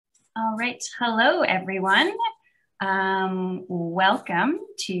All right. Hello, everyone. Welcome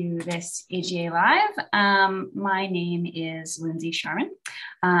to this AGA Live. My name is Lindsay Sharman.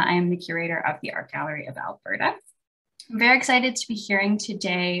 I am the curator of the Art Gallery of Alberta. I'm very excited to be hearing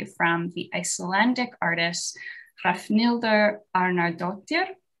today from the Icelandic artist Hrafnhildur Arnardóttir,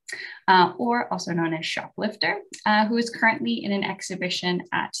 or also known as Shoplifter, who is currently in an exhibition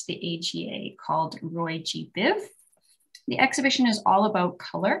at the AGA called ROYGBIV. The exhibition is all about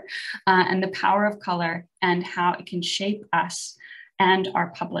color and the power of color and how it can shape us and our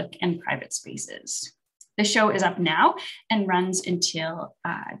public and private spaces. The show is up now and runs until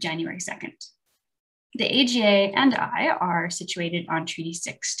January 2nd. The AGA and I are situated on Treaty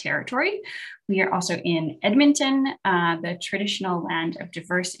 6 territory. We are also in Edmonton, the traditional land of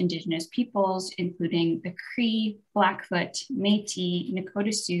diverse Indigenous peoples, including the Cree, Blackfoot, Métis,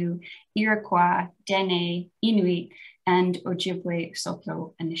 Nakota Sioux, Iroquois, Dene, Inuit, and Ojibwe,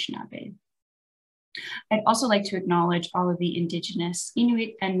 Saulteaux, Anishinaabe. I'd also like to acknowledge all of the Indigenous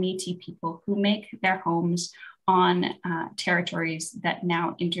Inuit and Métis people who make their homes on territories that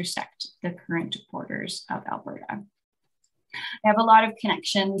now intersect the current borders of Alberta. I have a lot of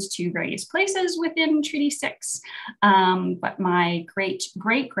connections to various places within Treaty 6, but my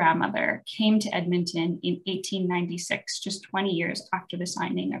great-great-grandmother came to Edmonton in 1896, just 20 years after the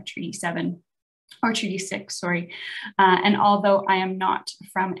signing of Treaty 7. Or Treaty 6, sorry. And although I am not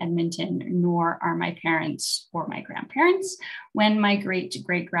from Edmonton, nor are my parents or my grandparents, when my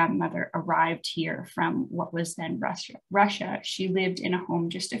great-great-grandmother arrived here from what was then Russia, she lived in a home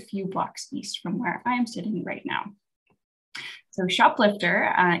just a few blocks east from where I am sitting right now. So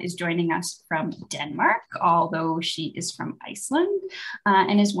Shoplifter is joining us from Denmark, although she is from Iceland,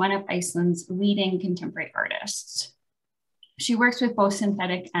 and is one of Iceland's leading contemporary artists. She works with both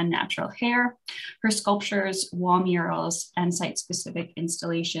synthetic and natural hair. Her sculptures, wall murals, and site-specific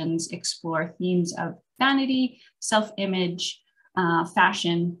installations explore themes of vanity, self-image,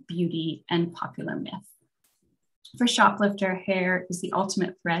 fashion, beauty, and popular myth. For Shoplifter, hair is the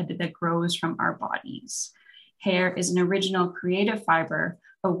ultimate thread that grows from our bodies. Hair is an original creative fiber,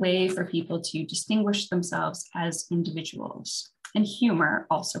 a way for people to distinguish themselves as individuals. And humor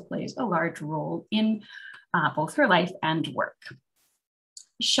also plays a large role in both her life and work.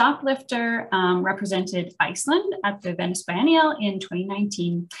 Shoplifter represented Iceland at the Venice Biennial in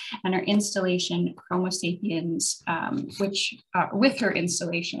 2019, and her installation Chroma Sapiens, with her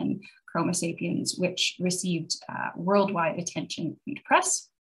installation Chroma Sapiens, which received worldwide attention from the press.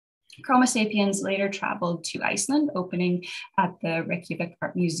 Chroma Sapiens later traveled to Iceland, opening at the Reykjavik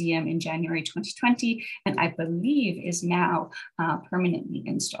Art Museum in January 2020, and I believe is now permanently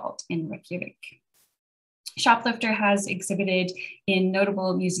installed in Reykjavik. Shoplifter has exhibited in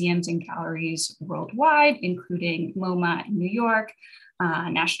notable museums and galleries worldwide, including MoMA in New York,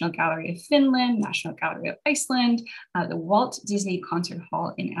 National Gallery of Finland, National Gallery of Iceland, the Walt Disney Concert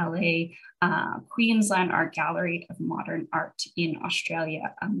Hall in LA, Queensland Art Gallery of Modern Art in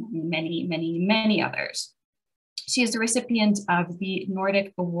Australia, among many, many, many others. She is the recipient of the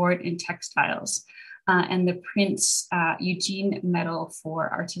Nordic Award in Textiles and the Prince Eugene Medal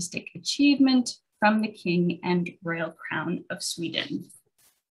for Artistic Achievement from the King and Royal Crown of Sweden.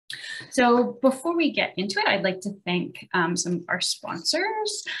 So before we get into it, I'd like to thank some of our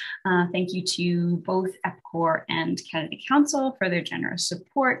sponsors. Thank you to both EPCOR and Canada Council for their generous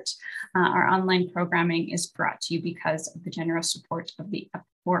support. Our online programming is brought to you because of the generous support of the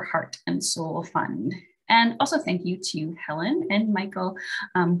EPCOR Heart and Soul Fund. And also thank you to Helen and Michael,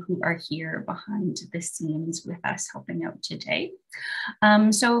 who are here behind the scenes with us helping out today.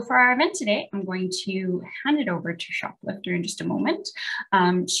 So for our event today, I'm going to hand it over to Shoplifter in just a moment.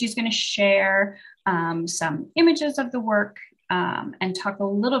 She's going to share some images of the work and talk a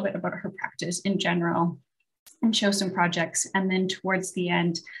little bit about her practice in general and show some projects. And then towards the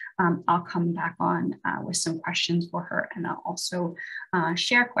end, I'll come back on with some questions for her, and I'll also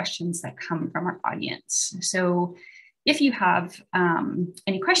share questions that come from our audience. So if you have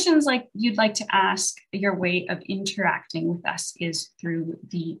any questions like you'd like to ask, your way of interacting with us is through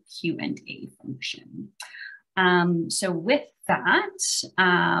the Q&A function. So with that,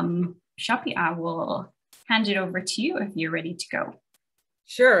 Shoppy, I will hand it over to you if you're ready to go.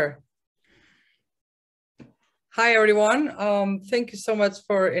 Sure. Hi, everyone. Thank you so much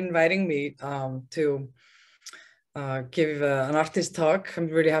for inviting me to give an artist talk. I'm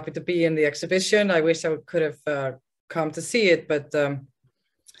really happy to be in the exhibition. I wish I could have come to see it, but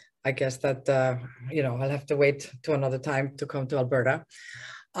I guess that, I'll have to wait to another time to come to Alberta.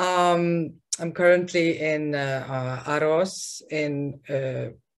 I'm currently in Aros in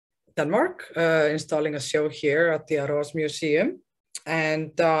Denmark, installing a show here at the Aros Museum.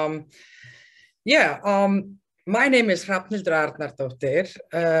 And yeah, my name is Hrafnhildur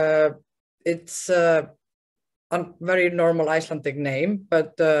Arnardóttir. It's a very normal Icelandic name,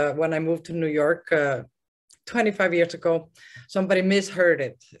 but when I moved to New York 25 years ago, somebody misheard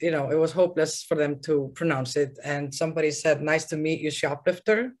it. You know, it was hopeless for them to pronounce it. And somebody said, "Nice to meet you,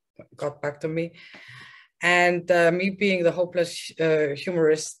 Shoplifter," got back to me. And me being the hopeless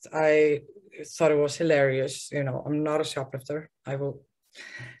humorist, I thought it was hilarious. You know, I'm not a shoplifter. I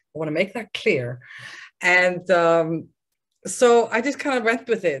want to make that clear. And so I just kind of went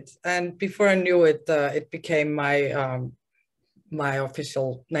with it. And before I knew it, it became my my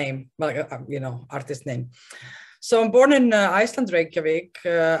official name, you know, artist name. So I'm born in Iceland, Reykjavik,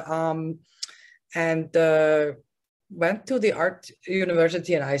 and went to the art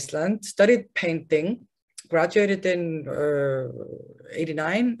university in Iceland, studied painting, graduated in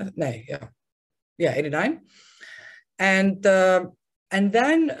 89, no, yeah, 89. And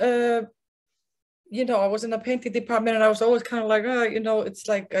then, you know, I was in the painting department and I was always kind of like, you know, it's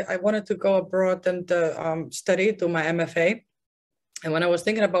like I wanted to go abroad and study, do my MFA. And when I was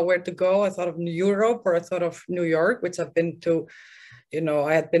thinking about where to go, I thought of Europe or I thought of New York, which I've been to, you know,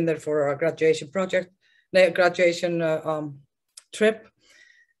 I had been there for a graduation project, graduation trip.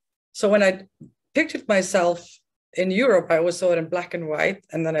 So when I pictured myself in Europe, I always saw it in black and white,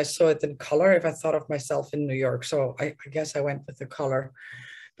 and then I saw it in color if I thought of myself in New York. So I guess I went with the color.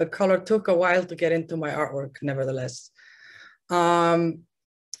 But color took a while to get into my artwork, nevertheless.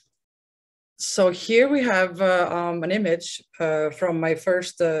 So here we have an image from my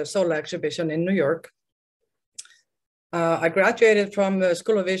first solo exhibition in New York. I graduated from the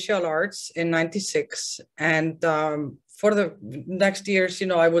School of Visual Arts in '96, and for the next years, you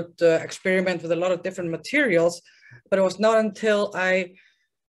know, I would experiment with a lot of different materials, but it was not until I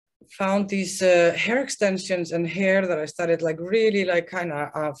found these hair extensions and hair that I started like really like kind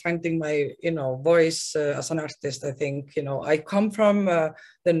of finding my, you know, voice as an artist. I think, you know, I come from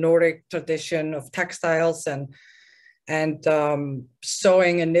the Nordic tradition of textiles and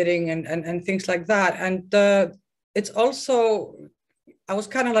sewing and knitting and things like that. And it's also, I was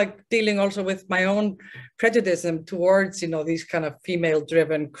kind of like dealing also with my own prejudice towards, you know, these kind of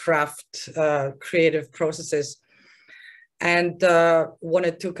female-driven craft creative processes, and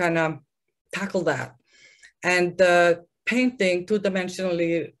wanted to kind of tackle that. And painting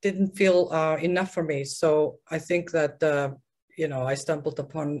two-dimensionally didn't feel enough for me. So I think that, you know, I stumbled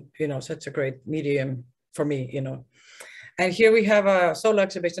upon, you know, such a great medium for me, you know. And here we have a solo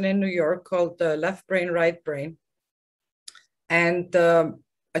exhibition in New York called Left Brain, Right Brain. And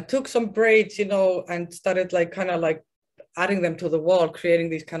I took some braids, you know, and started like kind of like adding them to the wall,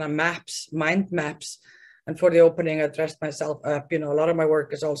 creating these kind of maps, mind maps. And for the opening, I dressed myself up. You know, a lot of my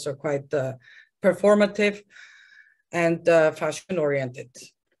work is also quite performative and fashion oriented.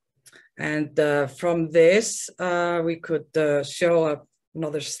 And from this, we could show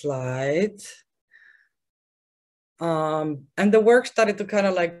another slide. And the work started to kind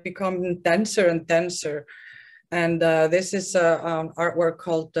of like become denser and denser. And this is artwork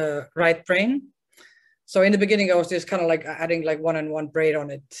called Right Brain. So in the beginning, I was just kind of like adding like one-on-one braid on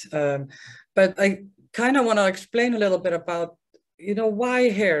it. But I kind of want to explain a little bit about, you know, why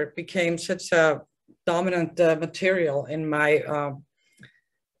hair became such a dominant material in my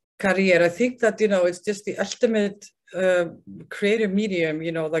career. I think that, you know, it's just the ultimate creative medium,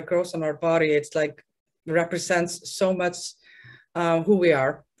 you know, that grows on our body. It's like represents so much who we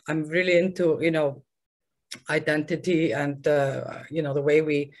are. I'm really into, you know, identity and you know, the way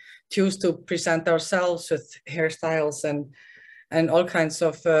we choose to present ourselves with hairstyles and all kinds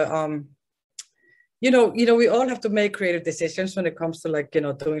of you know, we all have to make creative decisions when it comes to like, you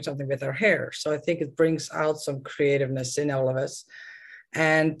know, doing something with our hair. So I think it brings out some creativeness in all of us,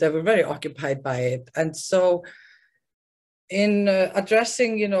 and we're very occupied by it. And so in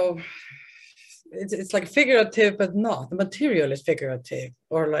addressing, you know, it's like figurative, but not. The material is figurative,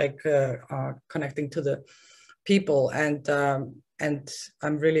 or like connecting to the people. And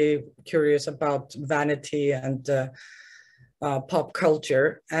I'm really curious about vanity and pop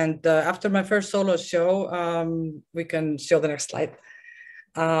culture. And after my first solo show, we can show the next slide.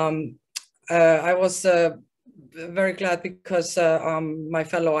 I was very glad because my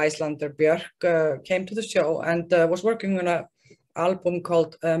fellow Icelander Björk came to the show and was working on an album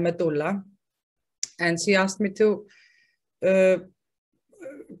called Medulla. And she asked me to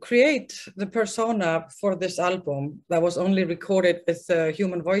create the persona for this album that was only recorded with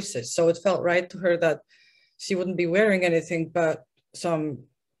human voices. So it felt right to her that she wouldn't be wearing anything but some,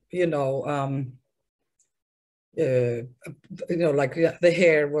 you know, like the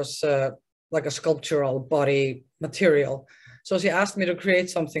hair was like a sculptural body material. So she asked me to create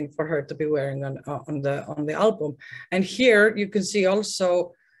something for her to be wearing on the album. And here you can see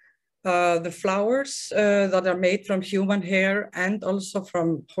also the flowers that are made from human hair and also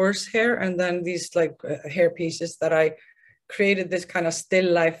from horse hair. And then these like hair pieces that I created, this kind of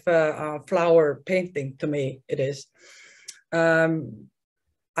still life flower painting. To me, it is.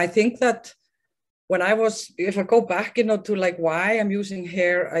 I think that when I was, if I go back, you know, to like why I'm using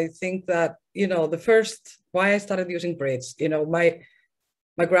hair, I think that, you know, the first, why I started using braids, you know, my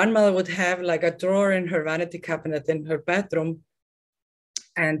grandmother would have like a drawer in her vanity cabinet in her bedroom.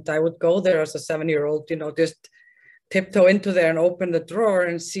 And I would go there as a 7-year-old, you know, just tiptoe into there and open the drawer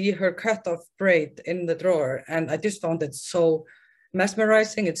and see her cut off braid in the drawer. And I just found it so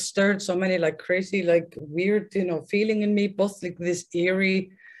mesmerizing. It stirred so many like crazy, like weird, you know, feeling in me, both like this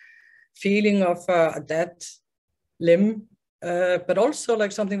eerie feeling of a dead limb, but also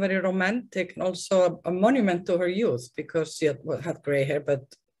like something very romantic and also a monument to her youth, because she had gray hair, but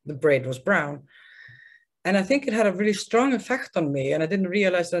the braid was brown. And I think it had a really strong effect on me. And I didn't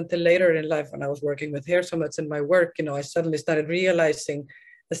realize it until later in life when I was working with hair so much in my work. You know, I suddenly started realizing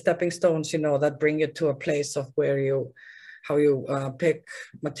the stepping stones, you know, that bring you to a place of where you, how you pick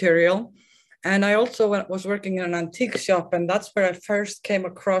material. And I also was working in an antique shop, and that's where I first came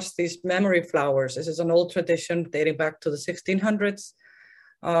across these memory flowers. This is an old tradition dating back to the 1600s,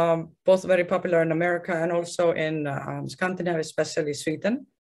 both very popular in America and also in Scandinavia, especially Sweden.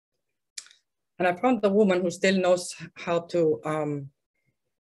 And I found a woman who still knows how to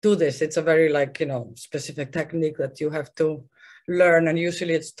do this. It's a very like, you know, specific technique that you have to learn, and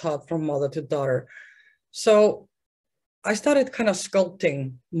usually it's taught from mother to daughter. So I started kind of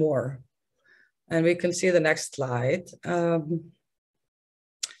sculpting more. And we can see the next slide. And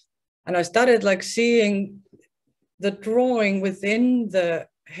I started like seeing the drawing within the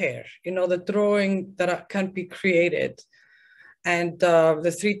hair, you know, the drawing that can be created, and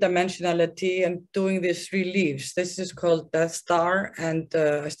the three-dimensionality, and doing these reliefs. This is called Death Star. And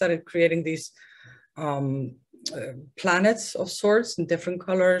I started creating these planets of sorts in different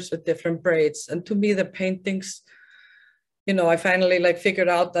colors with different braids. And to me, the paintings, you know, I finally like figured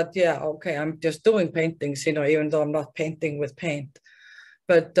out that, yeah, okay, I'm just doing paintings, you know, even though I'm not painting with paint.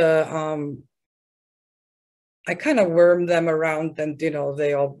 But I kind of worm them around, and, you know,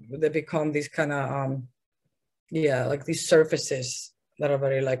 they become these kind of, yeah, like these surfaces that are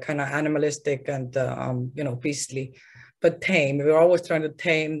very like kind of animalistic and, you know, beastly, but tame. We're always trying to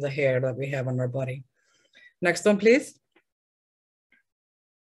tame the hair that we have on our body. Next one, please.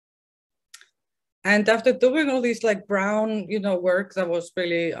 And after doing all these like brown, you know, work that was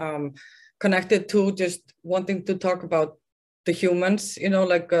really connected to just wanting to talk about the humans, you know,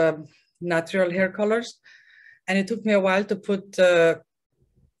 like natural hair colors. And it took me a while to put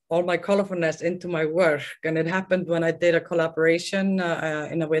all my colorfulness into my work. And it happened when I did a collaboration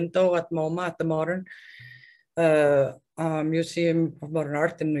in a window at MoMA, at the Modern Museum of Modern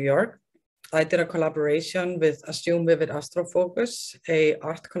Art in New York. I did a collaboration with Assume Vivid Astrofocus, a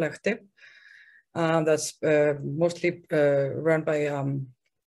art collective. That's mostly run by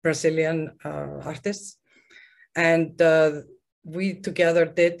Brazilian artists. And we together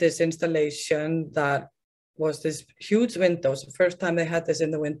did this installation that was this huge window. So the first time they had this in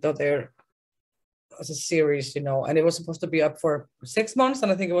the window there as a series, you know, and it was supposed to be up for 6 months.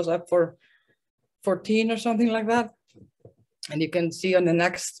 And I think it was up for 14 or something like that. And you can see on the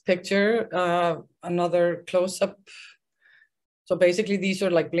next picture, another close-up. So basically, these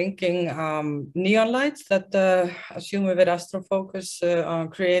are like blinking neon lights that Assume Vivid Astrofocus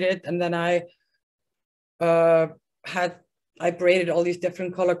created. And then I braided all these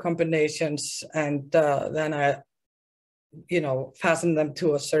different color combinations, and then I, you know, fastened them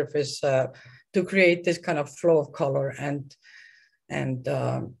to a surface to create this kind of flow of color. And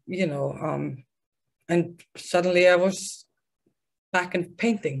you know, and suddenly I was back in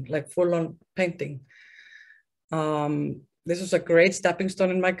painting, like full on painting. This was a great stepping stone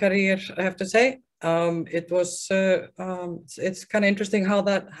in my career, I have to say. It was, it's kind of interesting how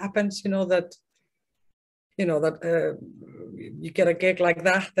that happens, you know, that you get a gig like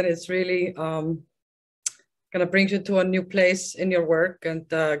that, and it's really kind of brings you to a new place in your work, and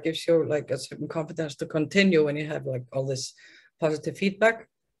gives you like a certain confidence to continue when you have like all this positive feedback.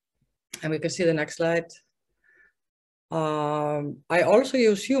 And we can see the next slide. I also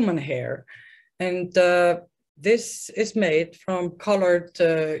use human hair, and this is made from colored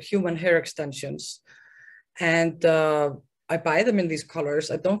human hair extensions. And I buy them in these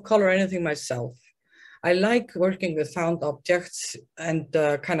colors. I don't color anything myself. I like working with found objects and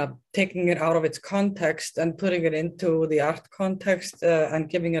kind of taking it out of its context and putting it into the art context and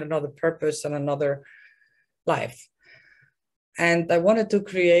giving it another purpose and another life. And I wanted to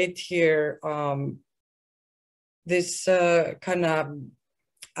create here this kind of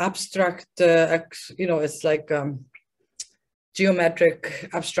abstract, it's like geometric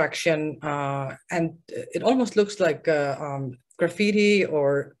abstraction, and it almost looks like graffiti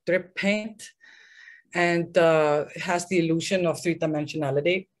or drip paint, and it has the illusion of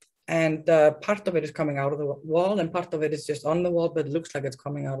three-dimensionality. And part of it is coming out of the wall, and part of it is just on the wall, but it looks like it's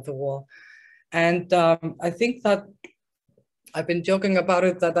coming out of the wall. And I think that I've been joking about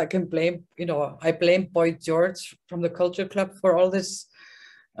it, that I can blame, I blame Boy George from the Culture Club for all this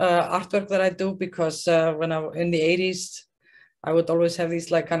artwork that I do, because when I was in the 80s, I would always have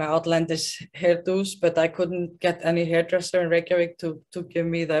these like kind of outlandish hairdos, but I couldn't get any hairdresser in Reykjavik to give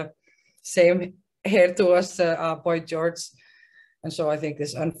me the same hairdo as Boy George. And so I think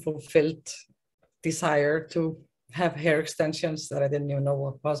this unfulfilled desire to have hair extensions that I didn't even know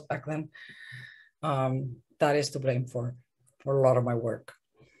what was back then, that is to blame for a lot of my work.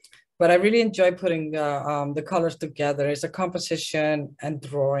 But I really enjoy putting the colors together. It's a composition and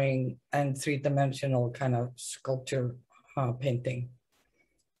drawing and three-dimensional kind of sculpture painting.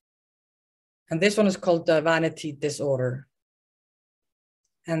 And this one is called Vanity Disorder.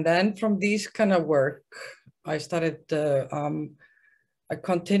 And then from these kind of work, I started, I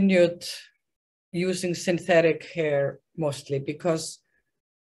continued using synthetic hair mostly, because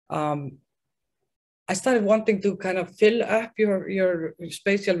I started wanting to kind of fill up your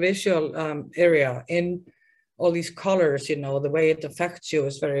spatial visual area in all these colors, the way it affects you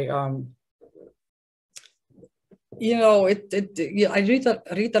is very, I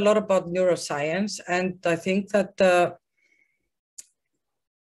read a lot about neuroscience, and I think that,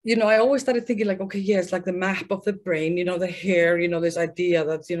 I always started thinking like, okay, yeah, it's like the map of the brain, the hair, this idea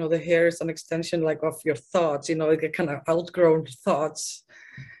that, the hair is an extension like of your thoughts, like kind of outgrown thoughts,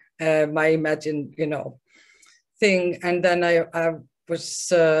 my imagined, thing. And then I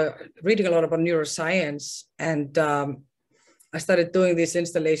was reading a lot about neuroscience, and I started doing these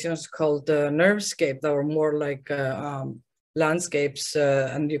installations called Nervescape that were more like landscapes.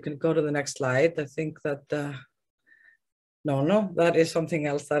 And you can go to the next slide. I think that, no, that is something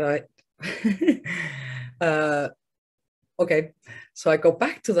else that I, okay. So I go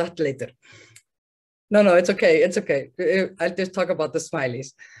back to that later. No, it's okay. It's okay. I'll just talk about the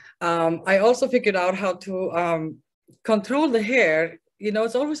smileys. I also figured out how to control the hair.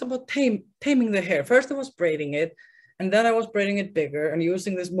 It's always about taming the hair. First I was braiding it, and then I was braiding it bigger and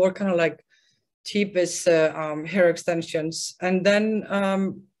using this more kind of like cheapest hair extensions. And then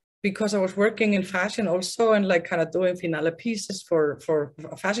because I was working in fashion also, and like kind of doing finale pieces for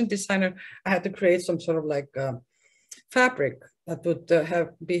a fashion designer, I had to create some sort of like fabric that would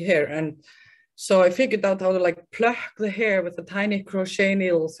be hair. And so I figured out how to like pluck the hair with a tiny crochet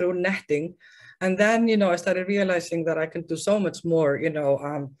needle through netting. And then, I started realizing that I can do so much more,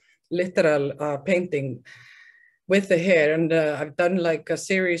 literal painting with the hair. And I've done like a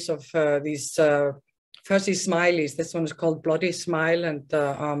series of these fuzzy smileys. This one is called Bloody Smile. And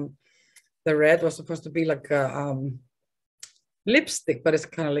the red was supposed to be like a lipstick, but it's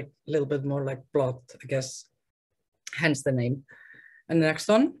kind of like a little bit more like blood, I guess, hence the name. And the next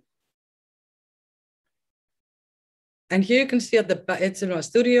one. And here you can see at the back, it's in my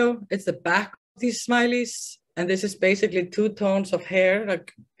studio, it's the back of these smileys. And this is basically 2 tones of hair,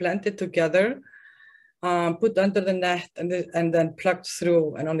 like blended together, put under the net and then plucked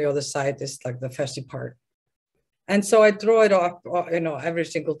through. And on the other side is like the fuzzy part. And so I draw it up, every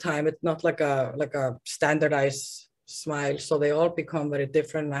single time. It's not like a standardized smile. So they all become very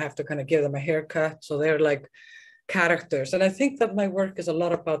different. I have to kind of give them a haircut. So they're like characters. And I think that my work is a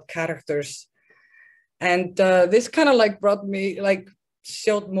lot about characters. And this kind of like brought me, like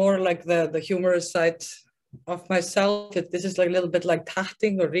showed more like the humorous side of myself. This is like a little bit like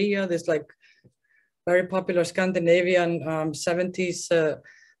tatting or ria, this like very popular Scandinavian 70s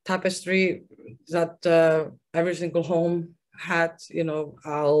tapestry that every single home had,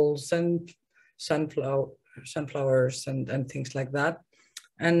 owls and sunflowers and things like that.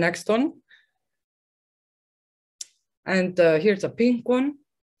 And next one. And here's a pink one.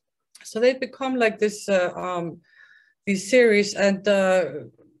 So they become like this, these series, and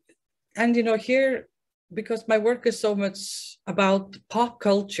here, because my work is so much about pop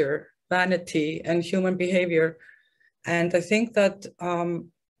culture, vanity, and human behavior, and I think that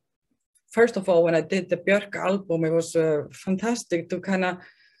first of all, when I did the Björk album, it was fantastic to kind of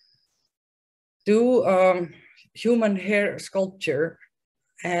do human hair sculpture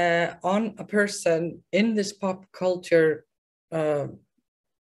on a person in this pop culture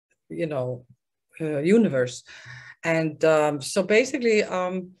universe. And so basically,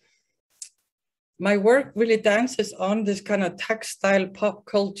 my work really dances on this kind of textile pop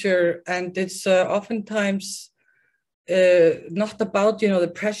culture, and it's oftentimes not about, you know, the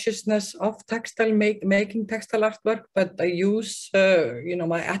preciousness of textile making textile artwork, but I use, you know,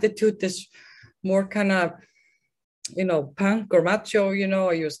 my attitude is more kind of, you know, punk or macho, you know.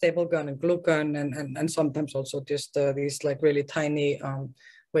 I use staple gun and glue gun, and sometimes also just these like really tiny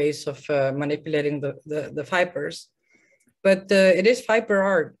ways of manipulating the fibers. But it is fiber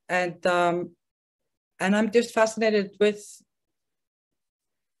art, and I'm just fascinated with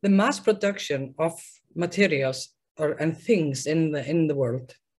the mass production of materials and things in the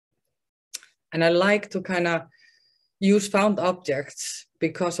world. And I like to kind of use found objects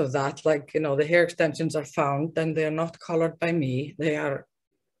because of that. Like, you know, the hair extensions are found and they're not colored by me. They are,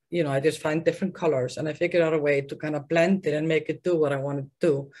 you know, I just find different colors and I figure out a way to kind of blend it and make it do what I want to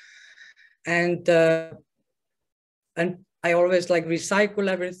do. And I always like recycle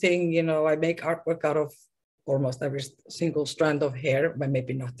everything, you know. I make artwork out of almost every single strand of hair, but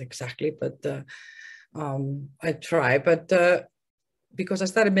maybe not exactly, but I try. But because I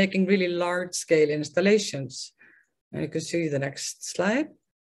started making really large scale installations, and you can see the next slide.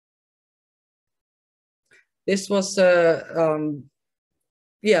 This was,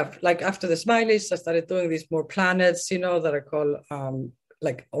 yeah, like after the smileys, I started doing these more planets, you know, that I call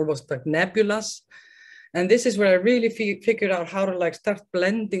like almost like nebulas. And this is where I really figured out how to like start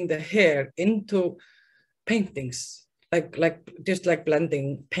blending the hair into paintings, just like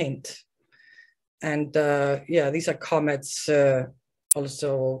blending paint. And yeah, these are comets,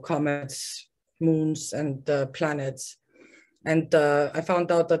 also comets, moons, and planets. And I found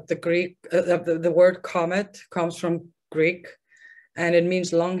out that the word comet comes from Greek, and it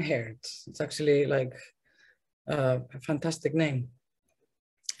means long-haired. It's actually like a fantastic name.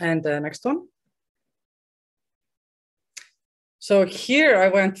 And next one. So here I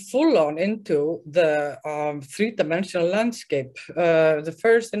went full on into the three-dimensional landscape. The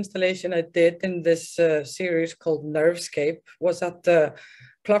first installation I did in this series called Nervescape was at the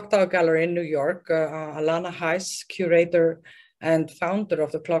Clock Tower Gallery in New York. Alana Heiss, curator and founder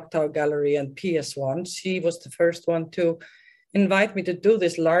of the Clock Tower Gallery and PS1, she was the first one to invite me to do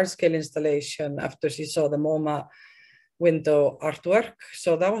this large-scale installation after she saw the MoMA window artwork.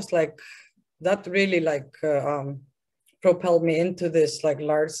 So that was like, that really like, propelled me into this like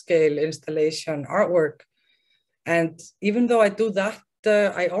large scale installation artwork. And even though I do that,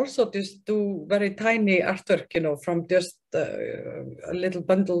 I also just do very tiny artwork, you know, from just a little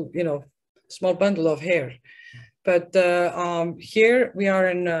bundle, you know, small bundle of hair. But here we are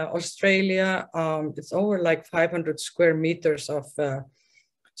in Australia. It's over like 500 square meters of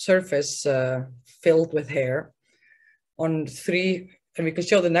surface filled with hair on 3, and we can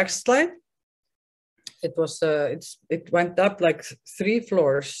show the next slide. It was, it went up like 3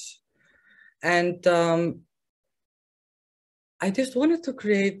 floors. And I just wanted to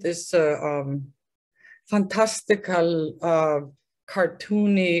create this fantastical,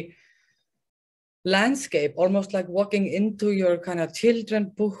 cartoony landscape, almost like walking into your kind of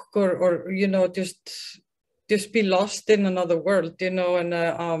children's book, or you know, just be lost in another world, you know,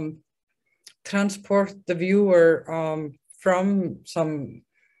 and transport the viewer from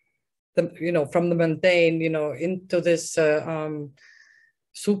from the mundane, you know, into this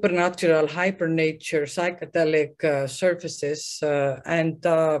supernatural, hypernature, psychedelic surfaces, and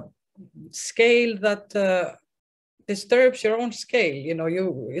scale that disturbs your own scale. You know,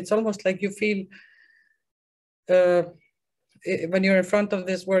 it's almost like you feel when you're in front of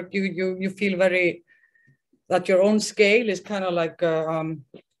this work, you feel very that your own scale is kind of like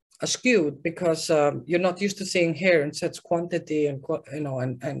skewed, because you're not used to seeing hair in such quantity and, you know,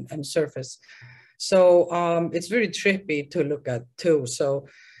 and surface. So it's very trippy to look at too. So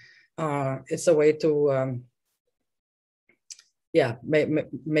it's a way to yeah,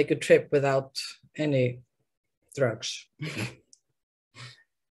 make a trip without any drugs.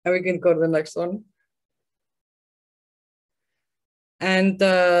 And we can go to the next one. And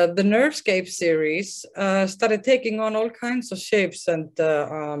the Nervescape series started taking on all kinds of shapes, and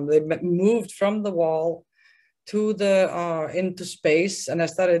they moved from the wall to the into space. And I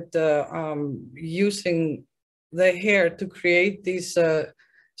started using the hair to create these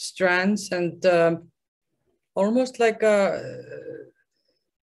strands, and almost like a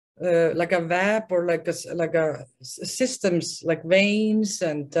web, or like a systems, like veins,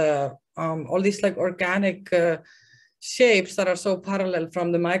 and all these like organic shapes that are so parallel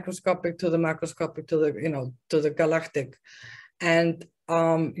from the microscopic to the macroscopic to the, you know, to the galactic. And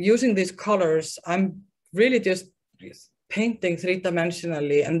using these colors, I'm really just painting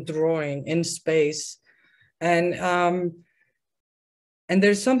 3-dimensionally and drawing in space. And And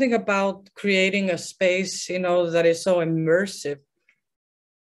there's something about creating a space, you know, that is so immersive.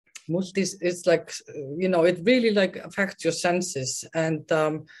 It's like, you know, it really like affects your senses. And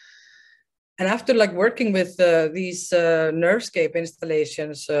after like working with these Nervescape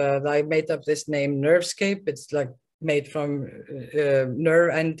installations, I made up this name Nervescape. It's like made from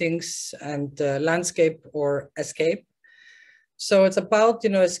nerve endings and landscape or escape. So it's about, you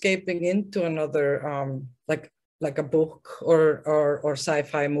know, escaping into another, like a book or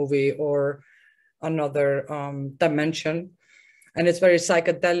sci-fi movie or another dimension. And it's very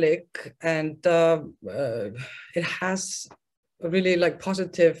psychedelic, and it has a really like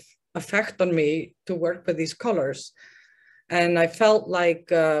positive effect on me to work with these colors. And I felt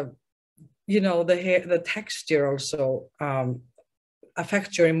like, you know, the texture also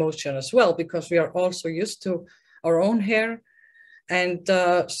affects your emotion as well, because we are also used to our own hair. And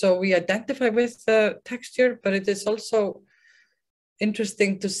so we identify with the texture, but it is also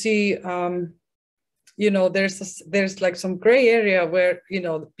interesting to see, you know, there's like some gray area where, you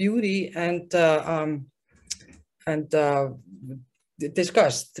know, the beauty and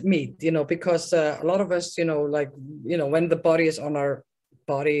disgust meet, you know, because a lot of us, you know, like, you know, when the body is on our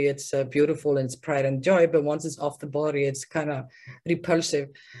body, it's beautiful and it's pride and joy, but once it's off the body, it's kind of repulsive.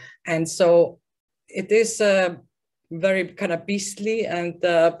 And so it is very kind of beastly, and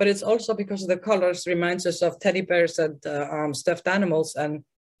but it's also because of the colors reminds us of teddy bears and stuffed animals, and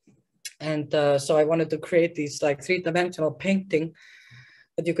so I wanted to create these like three-dimensional painting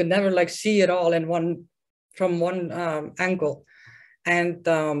that you could never like see it all in one from one angle, and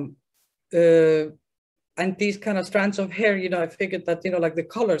these kind of strands of hair, you know, I figured that, you know, like the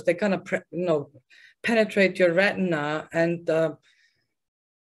colors, they kind of you know, penetrate your retina and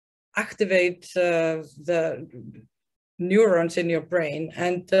activate the neurons in your brain.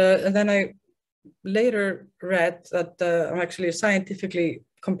 And then I later read that I'm actually scientifically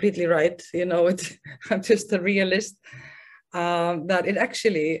completely right, you know, I'm just a realist, that it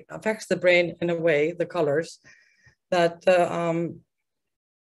actually affects the brain in a way, the colors, that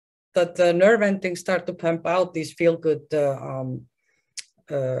that the nerve endings start to pump out these feel-good, I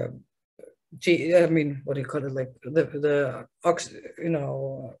mean, what do you call it, like you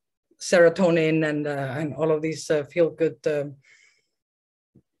know, serotonin and all of these feel-good,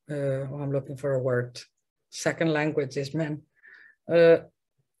 I'm looking for a word, second languages, man.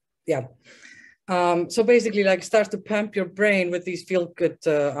 Yeah. So basically, like, starts to pump your brain with these feel-good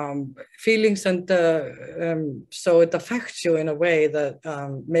feelings, and so it affects you in a way that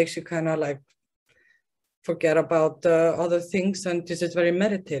makes you kind of like forget about other things, and this is very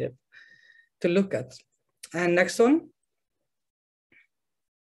meditative to look at. And next one.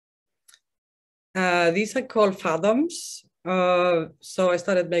 These are called fathoms. So I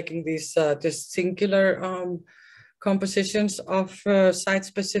started making these just singular compositions of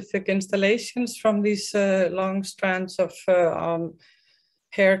site-specific installations from these long strands of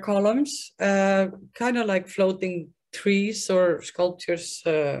hair columns, kind of like floating trees or sculptures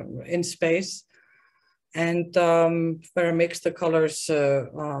in space, and where I mix the colors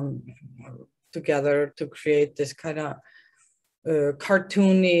together to create this kind of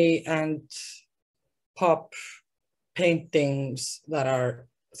cartoony and pop paintings that are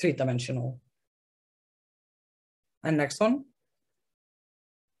three-dimensional. And next one.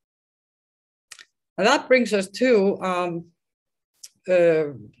 And that brings us to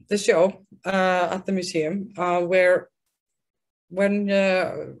the show at the museum, where when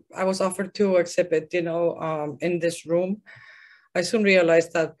I was offered to exhibit, you know, in this room, I soon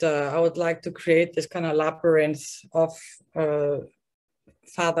realized that I would like to create this kind of labyrinth of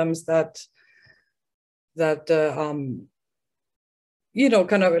fathoms that you know,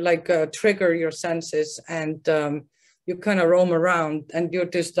 kind of like trigger your senses, and you kind of roam around, and you're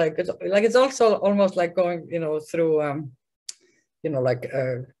just like, it's also almost like going, you know, through, you know, like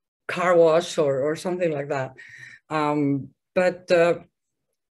a car wash or something like that. But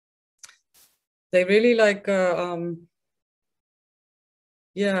they really like,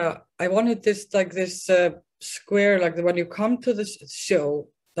 yeah, I wanted this, like this square, like when you come to this show,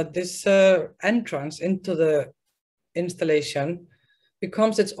 that this entrance into the installation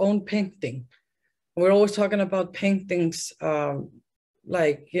becomes its own painting. We're always talking about paintings,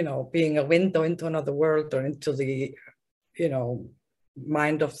 like, you know, being a window into another world or into the, you know,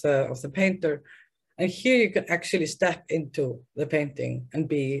 mind of the painter. And here you can actually step into the painting and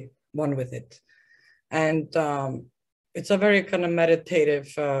be one with it. And it's a very kind of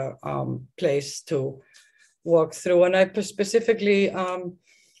meditative place to walk through. And I specifically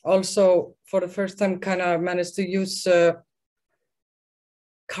also, for the first time, kind of managed to use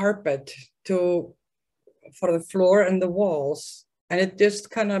carpet for the floor and the walls, And it just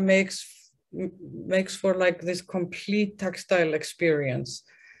kind of makes for like this complete textile experience,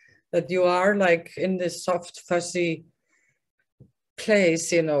 that you are like in this soft, fuzzy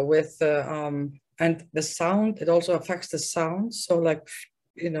place, you know, with and the sound, it also affects the sound. So like,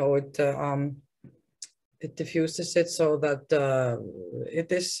 you know, it diffuses it so that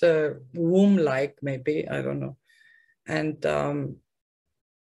it is womb-like, maybe, I don't know.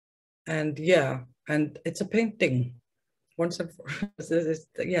 And yeah, and it's a painting. Once and for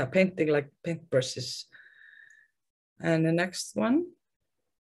yeah, painting like paintbrushes. And the next one.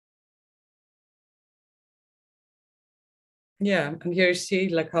 Yeah, and here you see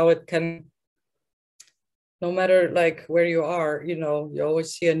like how it can, no matter like where you are, you know, you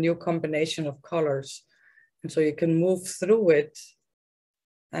always see a new combination of colors. And so you can move through it,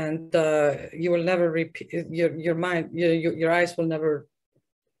 and you will never repeat, your mind, your eyes will never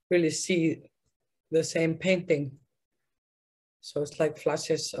really see the same painting. So it's like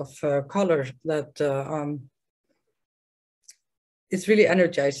flashes of color that it's really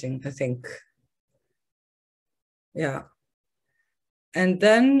energizing, I think. Yeah. And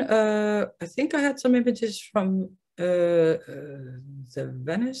then I think I had some images from the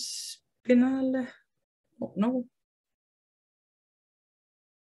Venice Biennale. Oh, no.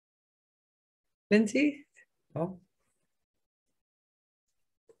 Lindsay? Oh.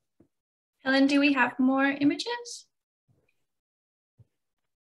 Helen, do we have more images?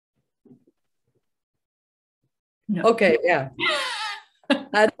 No. Okay, yeah.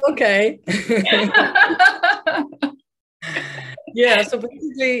 That's okay. Yeah, so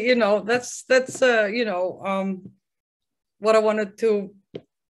basically, you know, that's you know, what I wanted to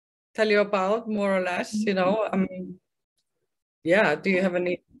tell you about, more or less, you know. I mean, yeah, do you have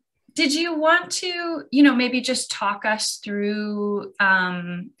any? Did you want to, you know, maybe just talk us through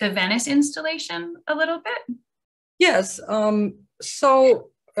the Venice installation a little bit? Yes.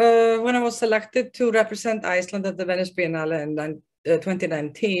 So when I was selected to represent Iceland at the Venice Biennale in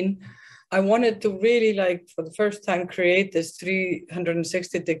 2019, I wanted to really, like, for the first time, create this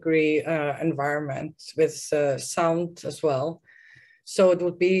 360-degree environment with sound as well. So it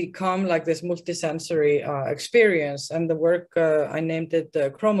would become like this multisensory experience. And the work, I named it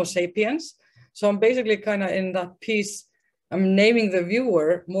Chromo Sapiens. So I'm basically kind of in that piece, I'm naming the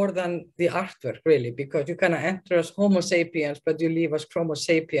viewer more than the artwork, really, because you kind of enter as Homo sapiens, but you leave as Chromo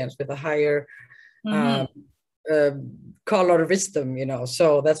Sapiens with a higher color wisdom, you know.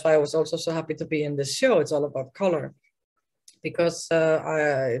 So that's why I was also so happy to be in this show. It's all about color, because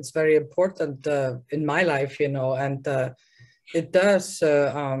it's very important in my life, you know, and it does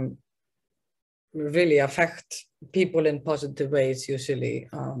really affect people in positive ways, usually,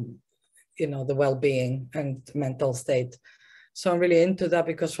 you know, the well-being and mental state. So I'm really into that,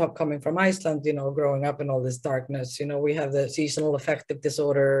 because coming from Iceland, you know, growing up in all this darkness, you know, we have the seasonal affective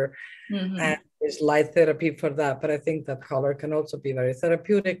disorder, and there's light therapy for that. But I think that color can also be very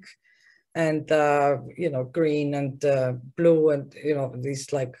therapeutic. And, you know, green and blue and, you know,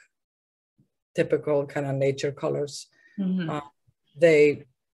 these like typical kind of nature colors, they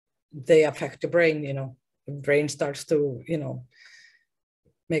affect the brain, you know. The brain starts to, you know,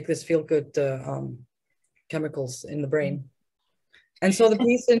 make this feel good chemicals in the brain. And so the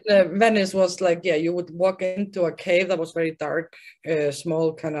piece in Venice was like, yeah, you would walk into a cave that was very dark,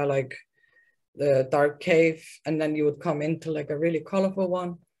 small kind of like dark cave, and then you would come into like a really colorful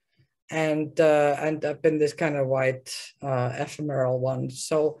one, and end up in this kind of white ephemeral one.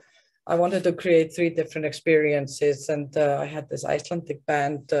 So I wanted to create 3 different experiences, and I had this Icelandic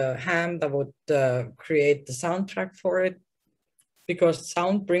band, Ham, that would create the soundtrack for it, because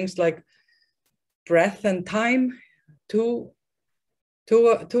sound brings like breath and time to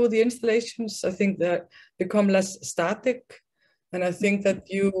the installations. I think that become less static, and I think that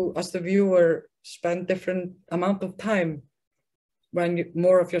you, as the viewer, spend different amount of time when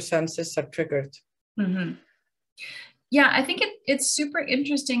more of your senses are triggered. Yeah, I think it's super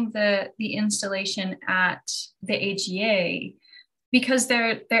interesting, the installation at the AGA, because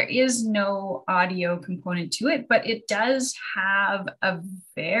there is no audio component to it, but it does have a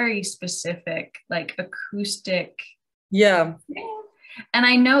very specific like acoustic. Yeah. And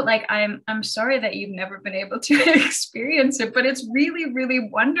I know, like, I'm sorry that you've never been able to experience it, but it's really, really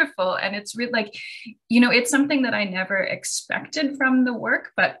wonderful. And it's really like, you know, it's something that I never expected from the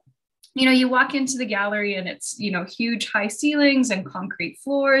work, but you know, you walk into the gallery and it's, you know, huge high ceilings and concrete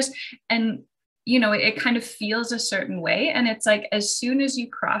floors, and, you know, it kind of feels a certain way. And it's like, as soon as you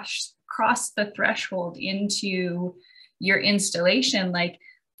cross the threshold into your installation, like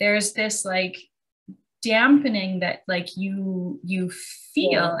there's this like dampening that like you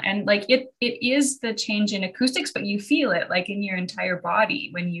feel, and like it is the change in acoustics, but you feel it like in your entire body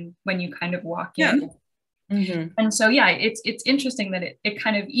when you kind of walk in. And so yeah, it's interesting that it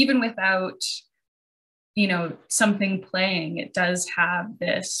kind of, even without, you know, something playing, it does have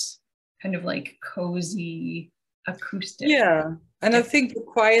this kind of like cozy acoustic. Yeah, and I think the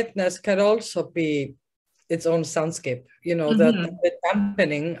quietness can also be its own soundscape, you know, the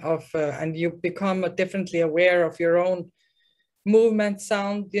dampening of, and you become differently aware of your own movement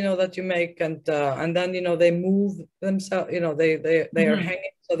sound, you know, that you make, and then, you know, they move themselves, you know, they are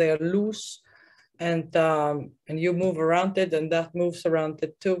hanging, so they are loose, and you move around it, and that moves around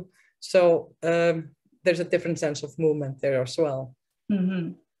it too. So there's a different sense of movement there as well.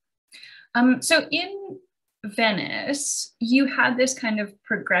 So in Venice, you had this kind of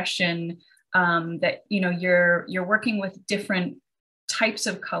progression that, you know, you're working with different types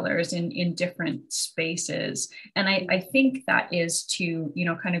of colors in different spaces. And I think that is to, you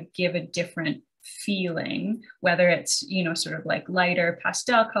know, kind of give a different feeling, whether it's, you know, sort of like lighter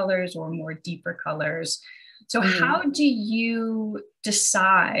pastel colors or more deeper colors. So how do you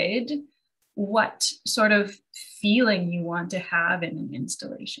decide what sort of feeling you want to have in an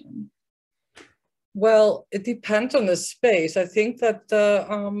installation? Well, it depends on the space. I think that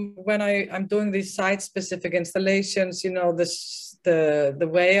when I'm doing these site-specific installations, you know, the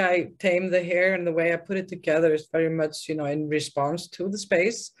way I tame the hair and the way I put it together is very much, you know, in response to the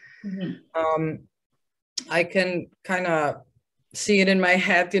space. I can kind of see it in my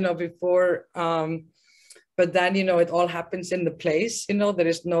head, you know, before, but then, you know, it all happens in the place, you know, there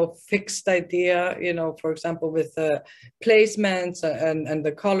is no fixed idea, you know, for example, with placements and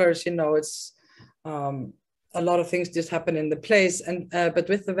the colors, you know, it's, a lot of things just happen in the place. And but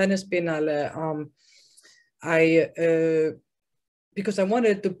with the Venice Biennale, because I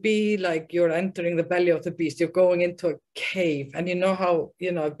wanted it to be like you're entering the belly of the beast, you're going into a cave. And you know how,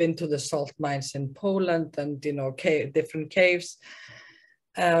 you know, I've been to the salt mines in Poland, and, you know, different caves,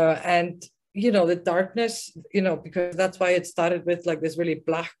 and, you know, the darkness, you know, because that's why it started with like this really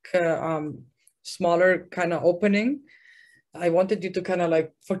black, smaller kind of opening. I wanted you to kind of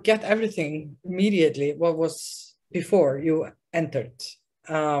like forget everything immediately, what was before you entered.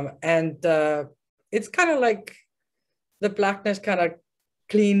 And it's kind of like the blackness kind of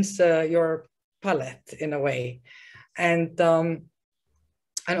cleans your palette in a way. And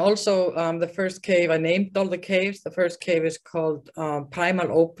also the first cave, I named all the caves. The first cave is called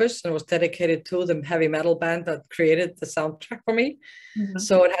Primal Opus, and was dedicated to the heavy metal band that created the soundtrack for me.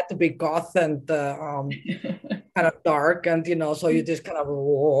 So it had to be goth and kind of dark, and, you know, so you just kind of,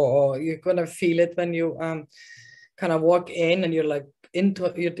 whoa, you're gonna feel it when you kind of walk in, and you're like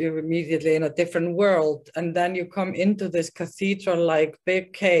you're immediately in a different world. And then you come into this cathedral-like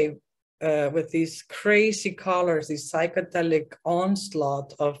big cave with these crazy colors, this psychedelic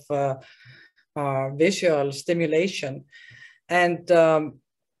onslaught of visual stimulation, and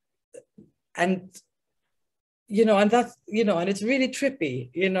you know, and that's, you know, and it's really trippy,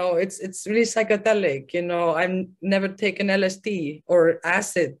 you know, it's really psychedelic, you know. I've never taken LSD or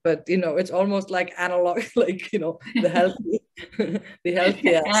acid, but, you know, it's almost like analog, like, you know, the healthy, the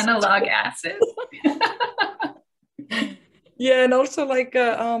healthy acid. Analog acid. Yeah, and also like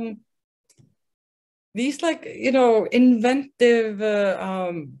these, like, you know, inventive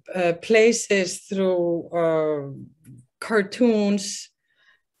places through cartoons,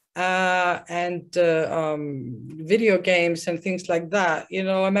 and video games and things like that. You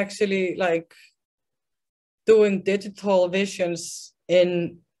know, I'm actually like doing digital visions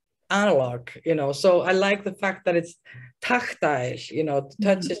in analog, you know, so I like the fact that it's tactile, you know,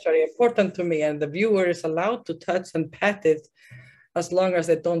 touch is very important to me, and the viewer is allowed to touch and pet it as long as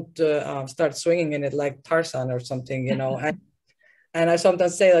they don't start swinging in it like Tarzan or something, you know. And I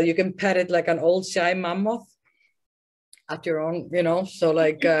sometimes say that you can pet it like an old shy mammoth at your own, you know, so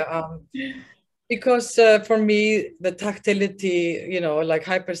like, because for me, the tactility, you know, like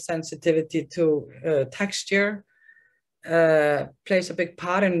hypersensitivity to texture plays a big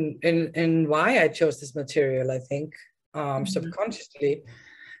part in why I chose this material, I think, subconsciously.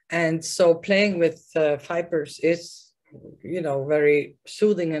 And so playing with fibers is, you know, very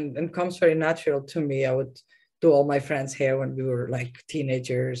soothing and comes very natural to me. I would do all my friends' hair when we were like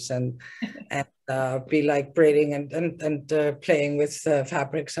teenagers, and be like braiding and playing with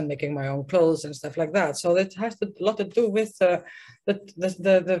fabrics and making my own clothes and stuff like that. So that has a lot to do with the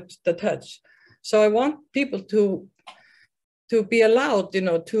touch. So I want people to be allowed, you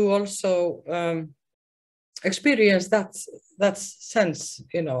know, to also experience that sense,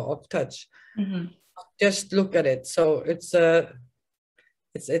 you know, of touch. Just look at it. So it's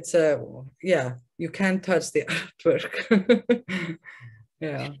it's a, yeah, you can't touch the artwork.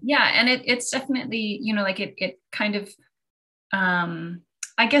 Yeah. Yeah, and it's definitely, you know, like it kind of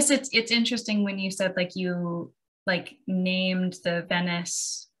I guess it's interesting when you said like you like named the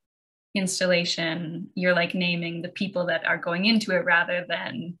Venice installation, you're like naming the people that are going into it rather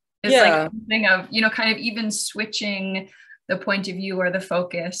than it's like Yeah. a thing of, you know, kind of even switching the point of view or the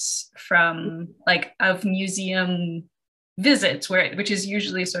focus from like of museum visits where which is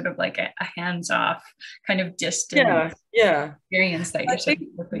usually sort of like a hands-off kind of distant Yeah. Yeah. experience that I you're sort think,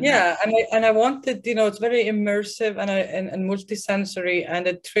 of looking at. yeah, and I wanted, you know, it's very immersive and multisensory, and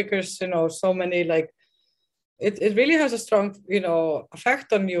it triggers, you know, so many like it really has a strong, you know,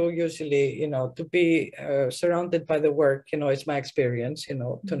 effect on you usually, you know, to be surrounded by the work, you know, it's my experience, you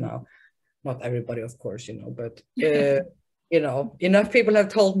know, to now. Not everybody, of course, you know, but you know, enough people have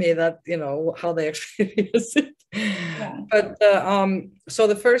told me that, you know, how they experience it. Yeah. But so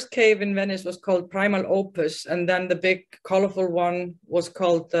the first cave in Venice was called Primal Opus, and then the big colorful one was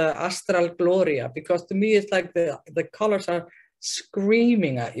called Astral Gloria, because to me it's like the colors are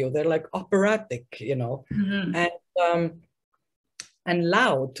screaming at you. They're like operatic, you know, Mm-hmm. and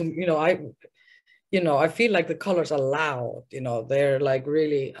loud. To you know, I feel like the colors are loud. You know, they're like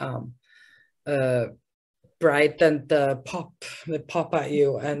really uh, bright and they pop at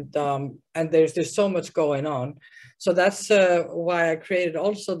you, and there's so much going on. So that's why I created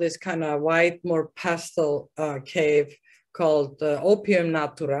also this kind of white, more pastel cave called Opium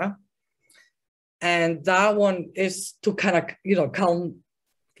Natura. And that one is to kind of, you know, calm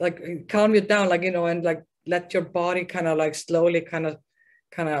you down, like, you know, and like let your body kind of like slowly kind of,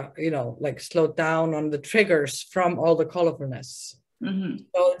 you know, like slow down on the triggers from all the colorfulness. Mm-hmm.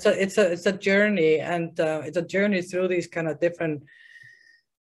 So it's a journey, and it's a journey through these kind of different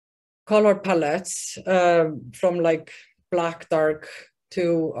color palettes, from like black, dark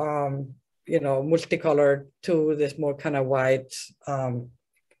to you know, multicolored to this more kind of white,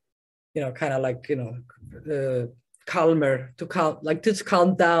 you know, kind of like, you know, calmer to calm, like to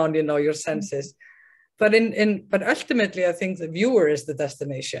calm down, you know, your senses. But but ultimately, I think the viewer is the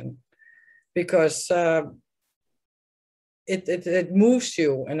destination, because it moves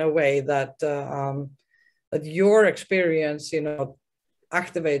you in a way that that your experience, you know,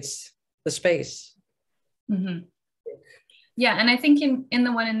 activates the space. Mm-hmm. Yeah, and I think in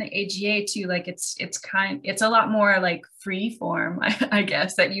the one in the AGA too, like it's a lot more like free form, I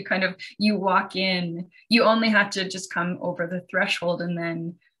guess, that you kind of you walk in, you only have to just come over the threshold, and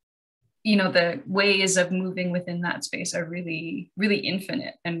then you know the ways of moving within that space are really really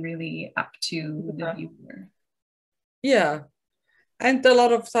infinite and really up to the viewer. Yeah. And a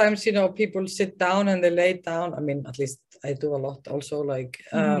lot of times, you know, people sit down and they lay down. I mean, at least I do a lot also, like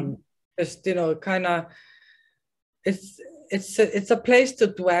just, you know, kind of it's it's a place to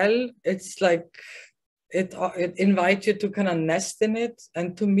dwell. It's like it invites you to kind of nest in it.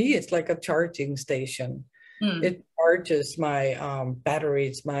 And to me, it's like a charging station. It charges my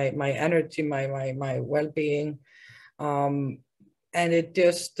batteries, my energy, my well-being. And it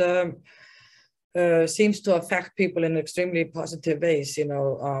just seems to affect people in extremely positive ways, you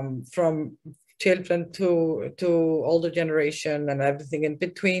know, from children to older generation and everything in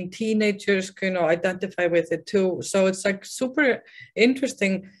between. Teenagers, you know, identify with it too. So it's like super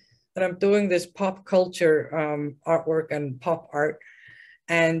interesting that I'm doing this pop culture artwork and pop art.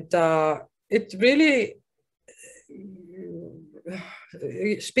 And it really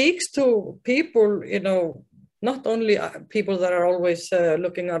speaks to people, you know, not only people that are always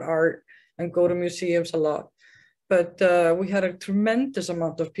looking at art and go to museums a lot, but we had a tremendous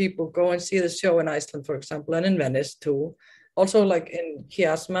amount of people go and see the show in Iceland, for example, and in Venice too. Also, like in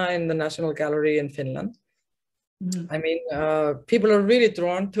Kiasma in the National Gallery in Finland. I mean, people are really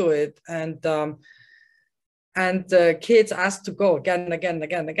drawn to it, and kids asked to go again and again and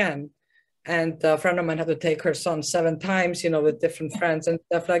again and again. And a friend of mine had to take her son 7 times, you know, with different friends and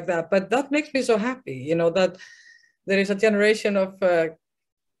stuff like that. But that makes me so happy, you know, that there is a generation of,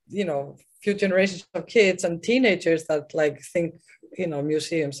 you know, few generations of kids and teenagers that like think, you know,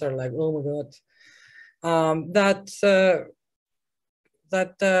 museums are like, oh my God.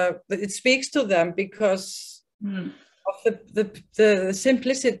 That it speaks to them because of the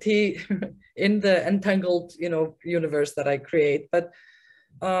simplicity in the entangled, you know, universe that I create. But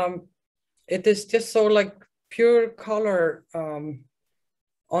it is just so like pure color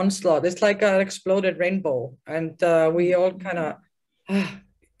onslaught. It's like an exploded rainbow, and we all kind of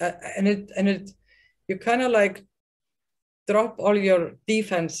and it you kind of like drop all your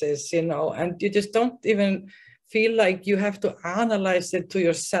defenses, you know, and you just don't even feel like you have to analyze it to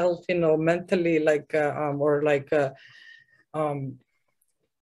yourself, you know, mentally, like or like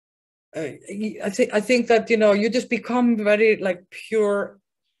I think that, you know, you just become very like pure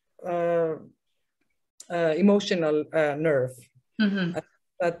emotional nerve. Mm-hmm.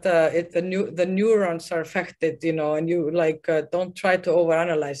 That the neurons are affected, you know, and you like don't try to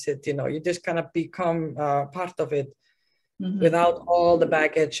overanalyze it, you know, you just kind of become part of it without all the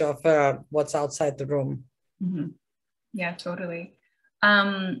baggage of what's outside the room. Yeah, totally.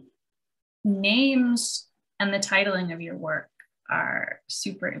 Names and the titling of your work are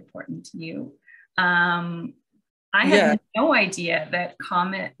super important to you. I had no idea that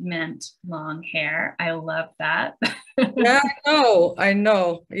Comet meant long hair. I love that. Yeah, I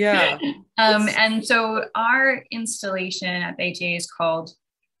know. Yeah. And so our installation at the HA is called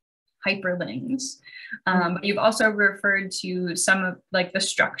Hyperlings. You've also referred to some of like the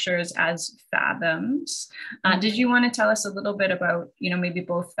structures as fathoms. Did you want to tell us a little bit about, you know, maybe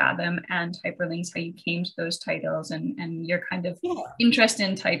both fathom and hyperlinks, how you came to those titles and your kind of interest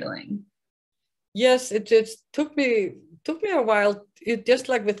in titling? Yes, it took me a while. It just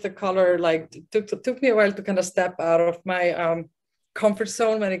like with the color, like took me a while to kind of step out of my comfort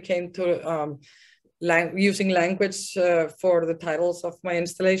zone when it came to using language for the titles of my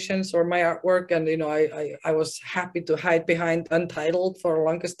installations or my artwork. And, you know, I was happy to hide behind untitled for the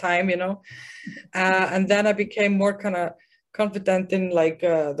longest time, you know. And then I became more kind of confident in like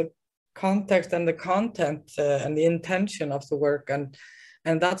the context and the content and the intention of the work.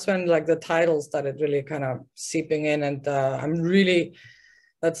 And that's when like the titles started really kind of seeping in. And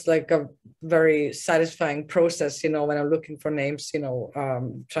that's like a very satisfying process, you know, when I'm looking for names, you know,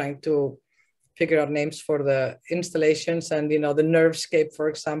 trying to figure out names for the installations. And, you know, the Nervescape, for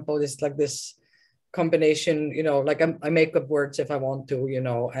example, is like this combination, you know, like I make up words if I want to, you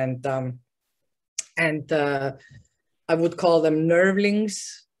know, and I would call them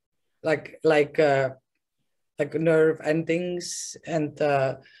nervelings, like nerve endings. And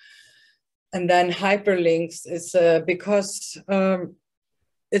then hyperlinks is because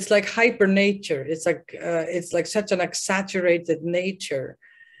it's like hyper nature. It's like such an exaggerated nature.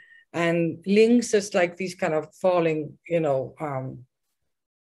 And links is like these kind of falling, you know,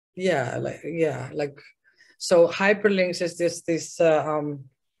 so hyperlinks is this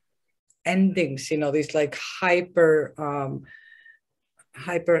endings, you know, these like hyper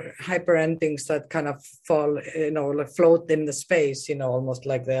endings that kind of fall, you know, like float in the space, you know, almost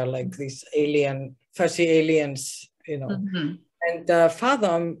like they're like these fuzzy aliens, you know. And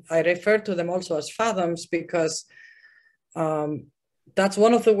fathom, I refer to them also as fathoms because that's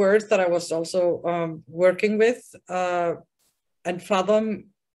one of the words that I was also working with. And fathom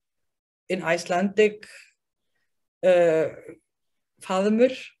in Icelandic,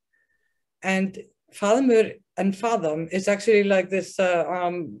 fathomur, and fathomur and fathom is actually like this,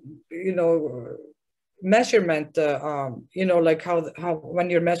 you know, measurement, you know, like how when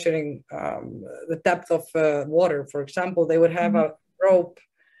you're measuring the depth of water, for example, they would have a rope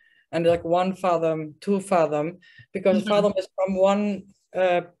and like 1 fathom, 2 fathom, because fathom is from one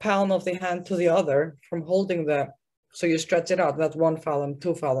palm of the hand to the other, from holding so you stretch it out, that's 1 fathom,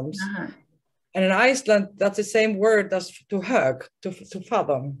 2 fathoms. And in Iceland, that's the same word as to hug, to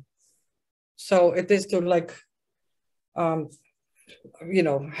fathom. So it is to like, you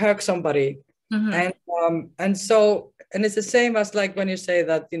know, hug somebody. And it's the same as like when you say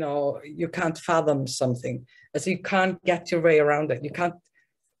that, you know, you can't fathom something, as you can't get your way around it. You can't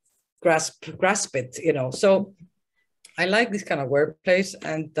grasp it, you know. So I like this kind of wordplays,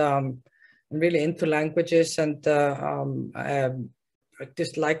 and I'm really into languages, and I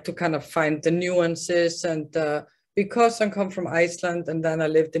just like to kind of find the nuances. And because I come from Iceland and then I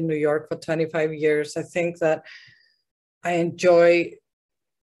lived in New York for 25 years, I think that I enjoy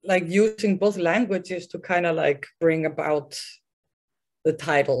like using both languages to kind of like bring about the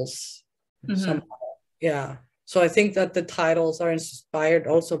titles somehow. Yeah. So I think that the titles are inspired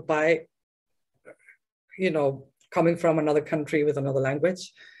also by, you know, coming from another country with another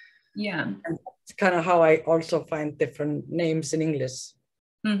language. Yeah. And it's kind of how I also find different names in English.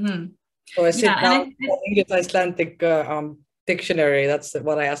 So I sit down in the English Icelandic dictionary. That's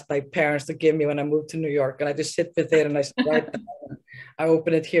what I asked my parents to give me when I moved to New York. And I just sit with it and I write down. I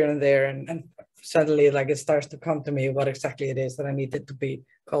open it here and there, and suddenly like it starts to come to me what exactly it is that I need it to be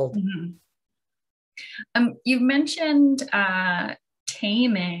called. You've mentioned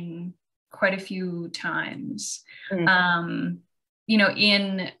taming quite a few times. You know,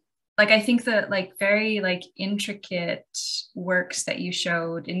 in like, I think that like very like intricate works that you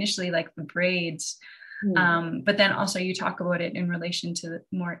showed initially, like the braids, but then also you talk about it in relation to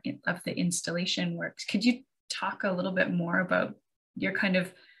more of the installation works. Could you talk a little bit more about your kind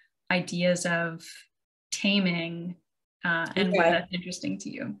of ideas of taming and why that's interesting to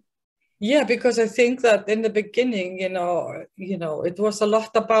you? Yeah, because I think that in the beginning, it was a lot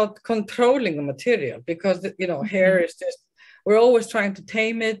about controlling the material because, hair is just, we're always trying to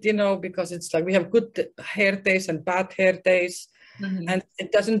tame it, because it's like we have good hair days and bad hair days. And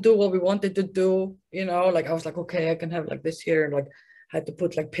it doesn't do what we wanted to do, like I was like, okay, I can have like this here, and like I had to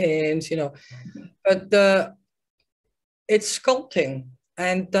put like pins, but it's sculpting,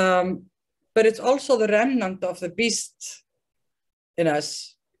 and but it's also the remnant of the beast in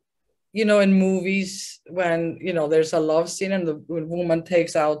us, in movies when, there's a love scene and the woman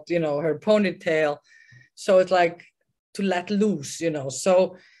takes out, her ponytail. So it's like to let loose,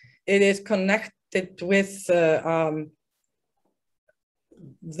 so it is connected with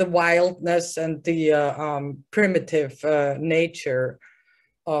the wildness and the primitive nature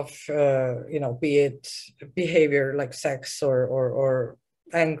of, be it behavior like sex or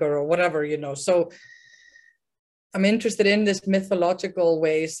anger or whatever, so I'm interested in this mythological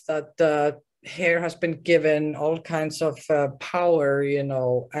ways that hair has been given all kinds of power,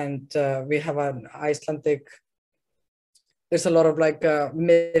 and we have an Icelandic, there's a lot of like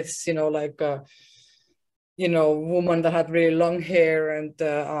myths, like, woman that had really long hair and,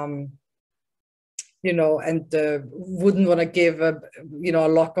 wouldn't want to give a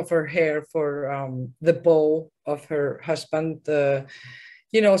lock of her hair for the bow of her husband, so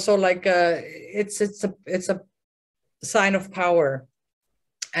like it's a sign of power,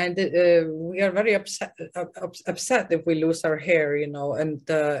 and we are very upset if we lose our hair, and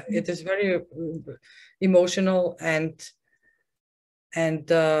it is very emotional and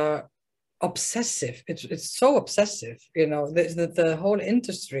obsessive. It's so obsessive, the whole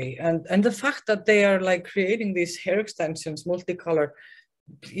industry, and the fact that they are like creating these hair extensions multicolor,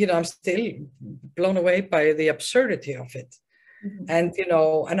 I'm still blown away by the absurdity of it. And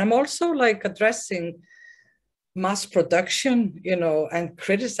and I'm also like addressing mass production, and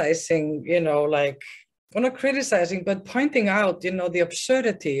criticizing, like, well, not criticizing, but pointing out, the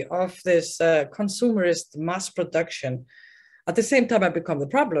absurdity of this consumerist mass production. At the same time, I become the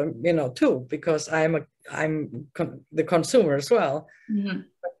problem, too, because I'm the consumer as well.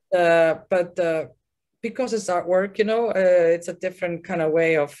 But because it's artwork, it's a different kind of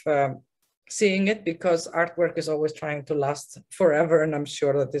way of seeing it, because artwork is always trying to last forever, and I'm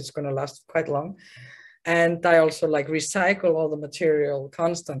sure that it's going to last quite long. And I also like recycle all the material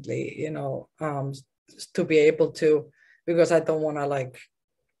constantly, to be able to, because I don't want to like,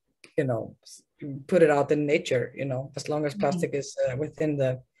 put it out in nature, as long as plastic is within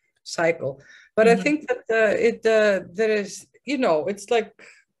the cycle. But I think that there is, it's like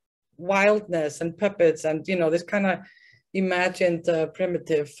wildness and puppets and, this kind of imagined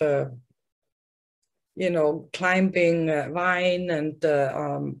primitive, climbing vine and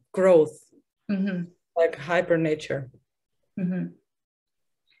growth. Like hyper nature.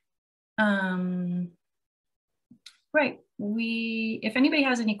 Right. If anybody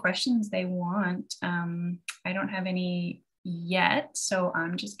has any questions they want, I don't have any yet, so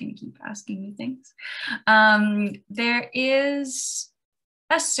I'm just going to keep asking you things. There is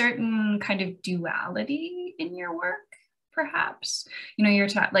a certain kind of duality in your work, perhaps. You're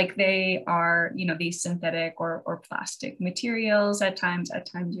like they are, these synthetic or plastic materials at times.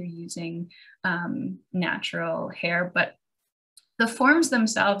 At times you're using natural hair, but the forms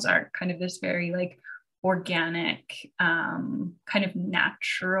themselves are kind of this very like organic, kind of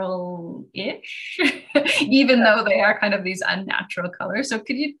natural-ish, even though they are kind of these unnatural colors. So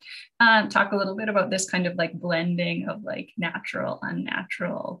could you talk a little bit about this kind of like blending of like natural,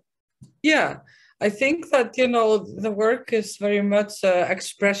 unnatural? Yeah, I think that, the work is very much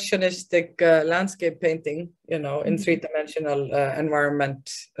expressionistic landscape painting, in three-dimensional environment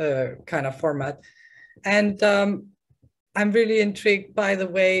kind of format. And I'm really intrigued by the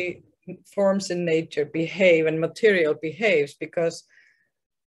way forms in nature behave and material behaves, because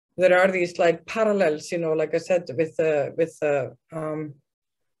there are these like parallels, like I said, with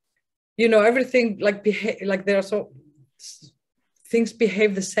everything like behave, like there are so things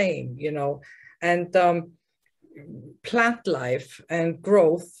behave the same, and plant life and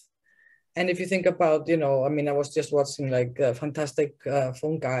growth. And if you think about, I was just watching like fantastic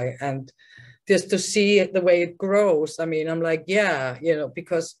fungi, and just to see the way it grows, I'm like, yeah,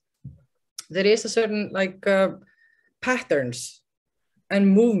 because there is a certain like patterns and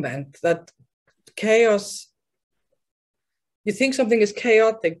movement that chaos, you think something is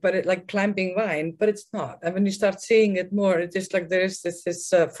chaotic, but it like climbing vine, but it's not. And when you start seeing it more, it's just like there is this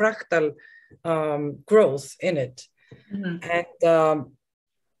fractal growth in it. And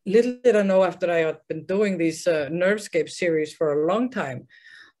little did I know, after I had been doing these Nervescape series for a long time,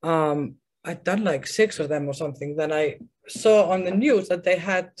 I'd done like 6 of them or something. Then I saw on the news that they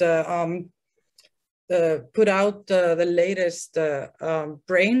had put out the latest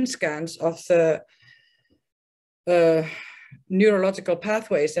brain scans of the neurological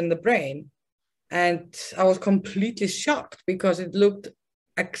pathways in the brain. And I was completely shocked because it looked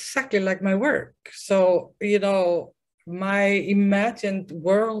exactly like my work. So, you know, my imagined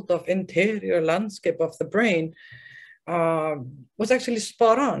world of interior landscape of the brain was actually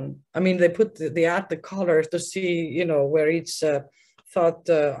spot on. I mean, they add the colors to see, you know, where each thought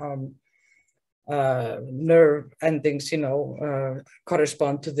nerve endings, you know,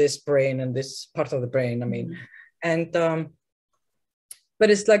 correspond to this brain and this part of the brain. I mean, and but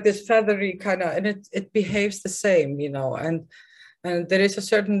it's like this feathery kind of, and it behaves the same, you know, and there is a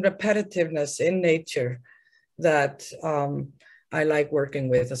certain repetitiveness in nature that I like working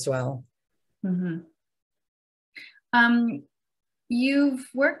with as well. Mm-hmm. You've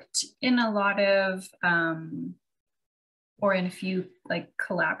worked in a lot of, or in a few like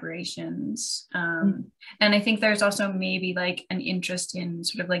collaborations. And I think there's also maybe like an interest in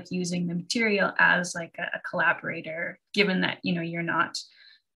sort of like using the material as like a collaborator, given that, you know, you're not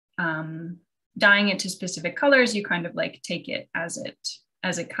dyeing it to specific colors, you kind of like take it as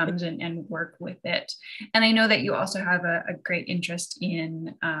it comes and work with it. And I know that you also have a great interest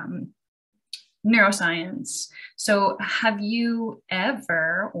in neuroscience. So have you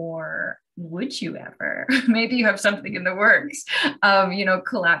ever, or would you ever, maybe you have something in the works of, you know,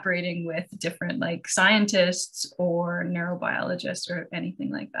 collaborating with different like scientists or neurobiologists or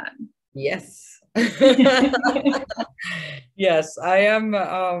anything like that? Yes. Yes, I am.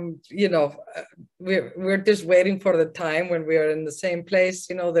 You know, we're just waiting for the time when we are in the same place.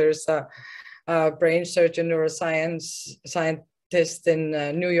 You know, there's a brain surgeon, scientist in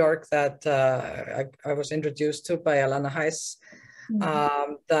New York that I was introduced to by Alana Heiss,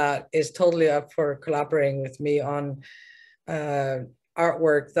 that is totally up for collaborating with me on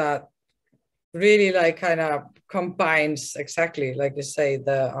artwork that really like kind of combines exactly like you say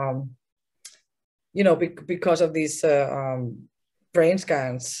the you know, because of these brain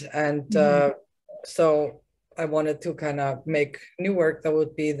scans. And so I wanted to kind of make new work that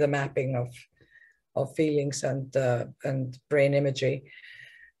would be the mapping of feelings and brain imagery.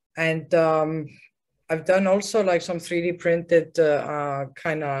 And I've done also like some 3D printed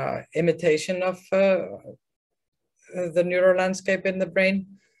kind of imitation of the neural landscape in the brain,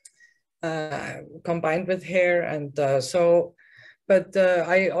 combined with hair. And but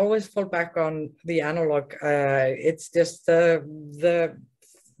I always fall back on the analog. It's just the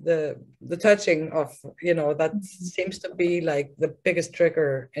touching of, you know, that seems to be like the biggest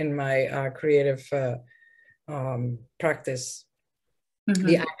trigger in my creative practice.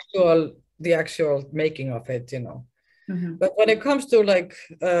 The actual making of it, you know. But when it comes to like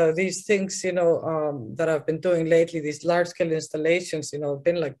these things, you know, that I've been doing lately, these large scale installations, you know,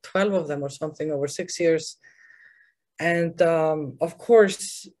 been like 12 of them or something over 6 years. And of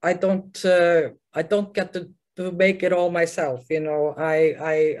course, I don't get to make it all myself. You know,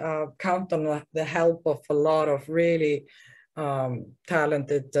 I count on the help of a lot of really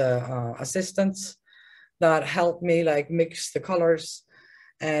talented assistants that help me like mix the colors,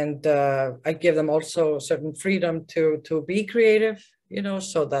 and I give them also certain freedom to be creative. You know,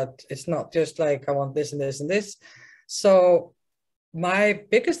 so that it's not just like I want this and this and this. So my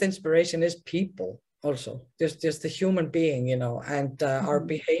biggest inspiration is people. Also, just the human being, you know, and our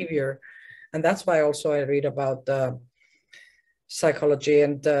behavior. And that's why also I read about psychology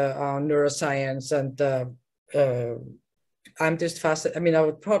and neuroscience. And I'm just fascinated. I mean, I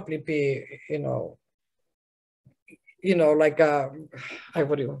would probably be, you know, like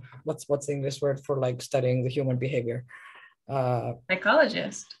what's the English word for like studying the human behavior?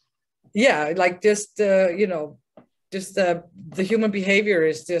 Psychologist. Yeah, like just you know, just the human behavior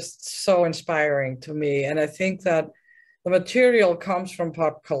is just so inspiring to me. And I think that the material comes from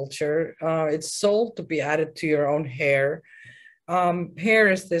pop culture. It's sold to be added to your own hair.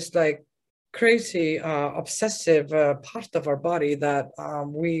 Hair is this like crazy, obsessive part of our body that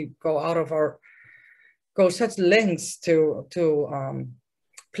we go such lengths to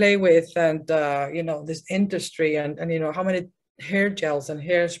play with. And, you know, this industry and, you know, how many hair gels and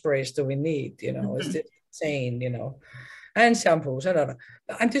hairsprays do we need? You know, it's just insane, you know, and shampoos. And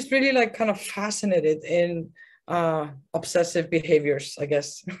I'm just really like kind of fascinated in obsessive behaviors, I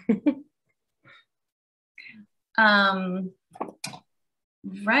guess.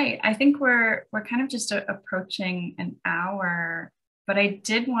 Right. I think we're kind of just approaching an hour, but I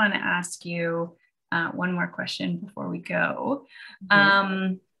did want to ask you one more question before we go.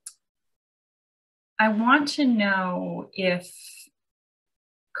 I want to know if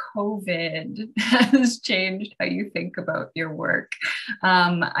COVID has changed how you think about your work.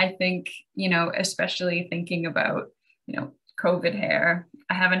 I think, especially thinking about, COVID hair.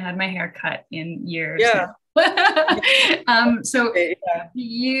 I haven't had my hair cut in years. Yeah. So do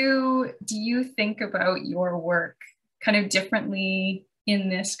you think about your work kind of differently in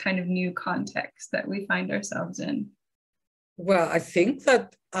this kind of new context that we find ourselves in? Well, I think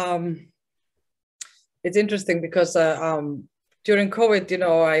that it's interesting because during COVID,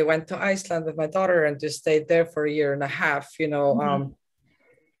 I went to Iceland with my daughter and just stayed there for a year and a half.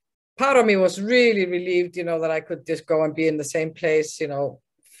 Part of me was really relieved, that I could just go and be in the same place,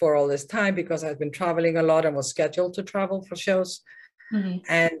 for all this time, because I'd been traveling a lot and was scheduled to travel for shows. Mm-hmm.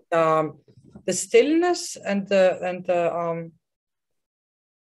 And the stillness and the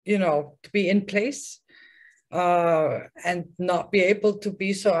to be in place and not be able to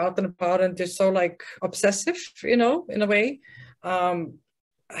be so out and about and just so like obsessive, in a way,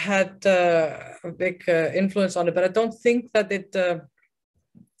 had a big influence on it. But I don't think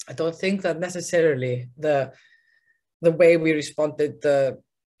that necessarily the way we responded to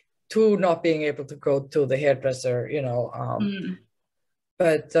not being able to go to the hairdresser,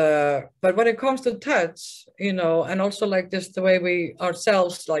 But when it comes to touch, and also like just the way we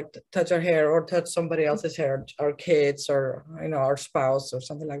ourselves like touch our hair or touch somebody else's hair, our kids or, our spouse or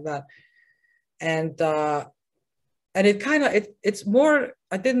something like that. And it kind of, it's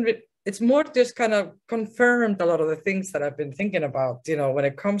more just kind of confirmed a lot of the things that I've been thinking about, when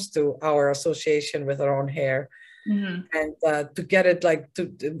it comes to our association with our own hair. Mm-hmm. And to get it like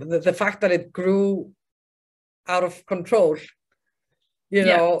the fact that it grew out of control.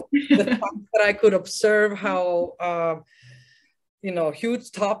 The fact that I could observe how,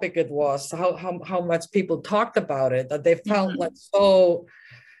 huge topic it was, how much people talked about it, that they felt like so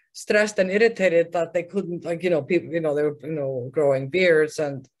stressed and irritated that they couldn't, like, people, they were, growing beards.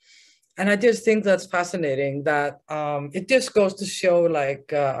 And I just think that's fascinating that it just goes to show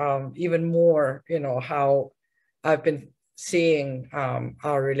like even more, how I've been seeing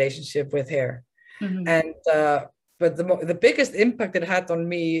our relationship with hair. Mm-hmm. And, but the biggest impact it had on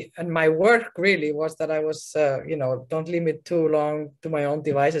me and my work really was that I was, don't limit too long to my own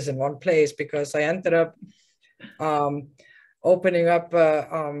devices in one place, because I ended up opening up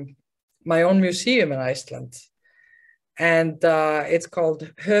my own museum in Iceland. And it's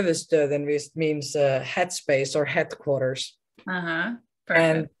called Höfuðstöðin, which means headspace or headquarters. Uh-huh.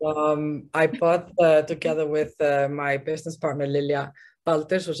 Perfect. And I bought together with my business partner, Lilja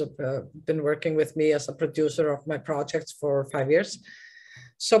Balders, who's been working with me as a producer of my projects for 5 years.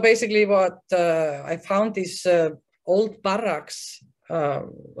 So basically what I found these old barracks,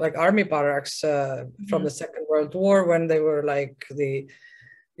 like army barracks from the Second World War, when they were like the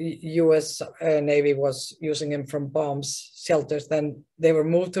US Navy was using them from bombs shelters. Then they were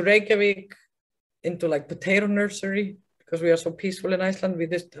moved to Reykjavik into like potato nursery, because we are so peaceful in Iceland. We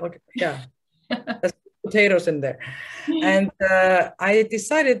just, there's potatoes in there. And I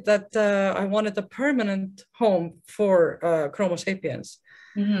decided that I wanted a permanent home for Chromo sapiens.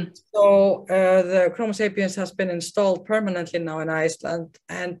 Mm-hmm. So the Chromo sapiens has been installed permanently now in Iceland.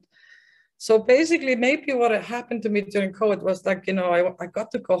 And so basically maybe what had happened to me during COVID was like, I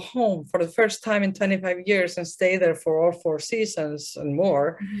got to go home for the first time in 25 years and stay there for all 4 seasons and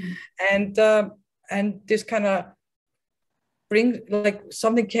more. Mm-hmm. And this kind of bring, like,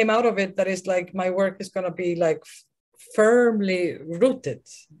 something came out of it that is like, my work is going to be like firmly rooted,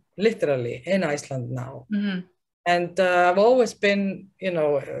 literally, in Iceland now. Mm-hmm. And I've always been,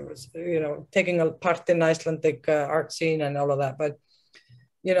 taking a part in Icelandic art scene and all of that. But,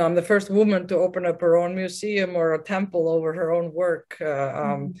 I'm the first woman to open up her own museum or a temple over her own work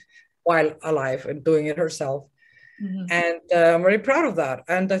while alive and doing it herself. Mm-hmm. And I'm very proud of that.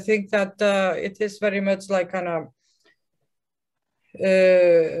 And I think that it is very much like kind of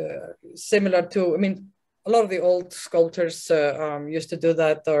similar to, a lot of the old sculptors used to do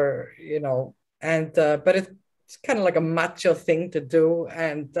that, or, but it's kind of like a macho thing to do.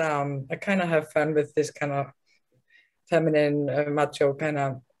 And I kind of have fun with this kind of feminine, macho kind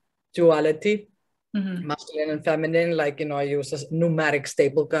of duality, masculine and feminine. Like, I use a pneumatic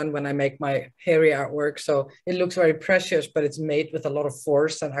staple gun when I make my hairy artwork. So it looks very precious, but it's made with a lot of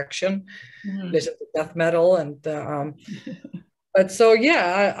force and action. Listen to death metal. And but so,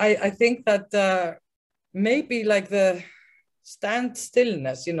 yeah, I think that maybe like the stand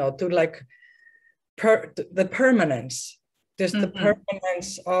stillness, to like the permanence, just the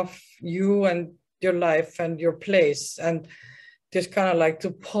permanence of you and your life and your place, and just kind of like to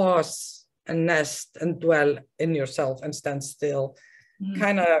pause and nest and dwell in yourself and stand still,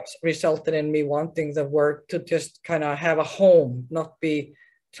 kind of resulted in me wanting the work to just kind of have a home, not be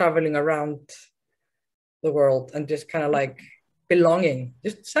traveling around the world and just kind of like belonging,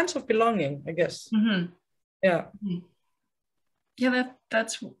 just sense of belonging, I guess. Mm-hmm. Yeah. Yeah,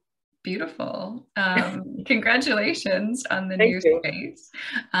 that's beautiful. Congratulations on the Thank new you. space.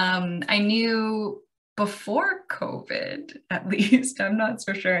 I knew before COVID, at least, I'm not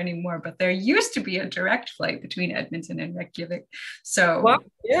so sure anymore, but there used to be a direct flight between Edmonton and Reykjavik. So well,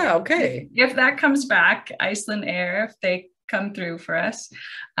 yeah, okay. If that comes back, Iceland Air, if they come through for us,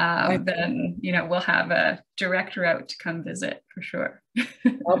 then we'll have a direct route to come visit for sure.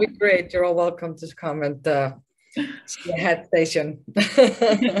 That'll be great. You're all welcome to come and see the head station.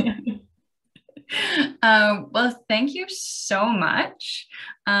 Well, thank you so much.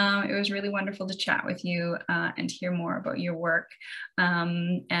 It was really wonderful to chat with you and hear more about your work.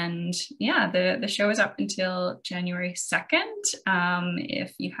 And yeah, the show is up until January 2nd.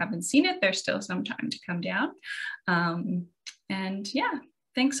 If you haven't seen it, there's still some time to come down. And yeah,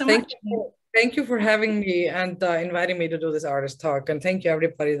 thanks so much. Thank you for having me and inviting me to do this artist talk. And thank you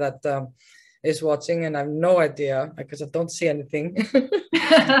everybody that is watching. And I have no idea because I don't see anything.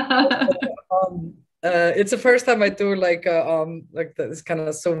 It's the first time I do like this kind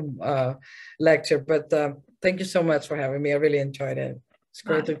of Zoom lecture, but thank you so much for having me. I really enjoyed it. It's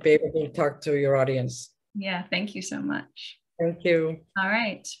great to be able to talk to your audience. Yeah, thank you so much. Thank you. All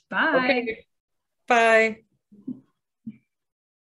right, bye. Okay, bye.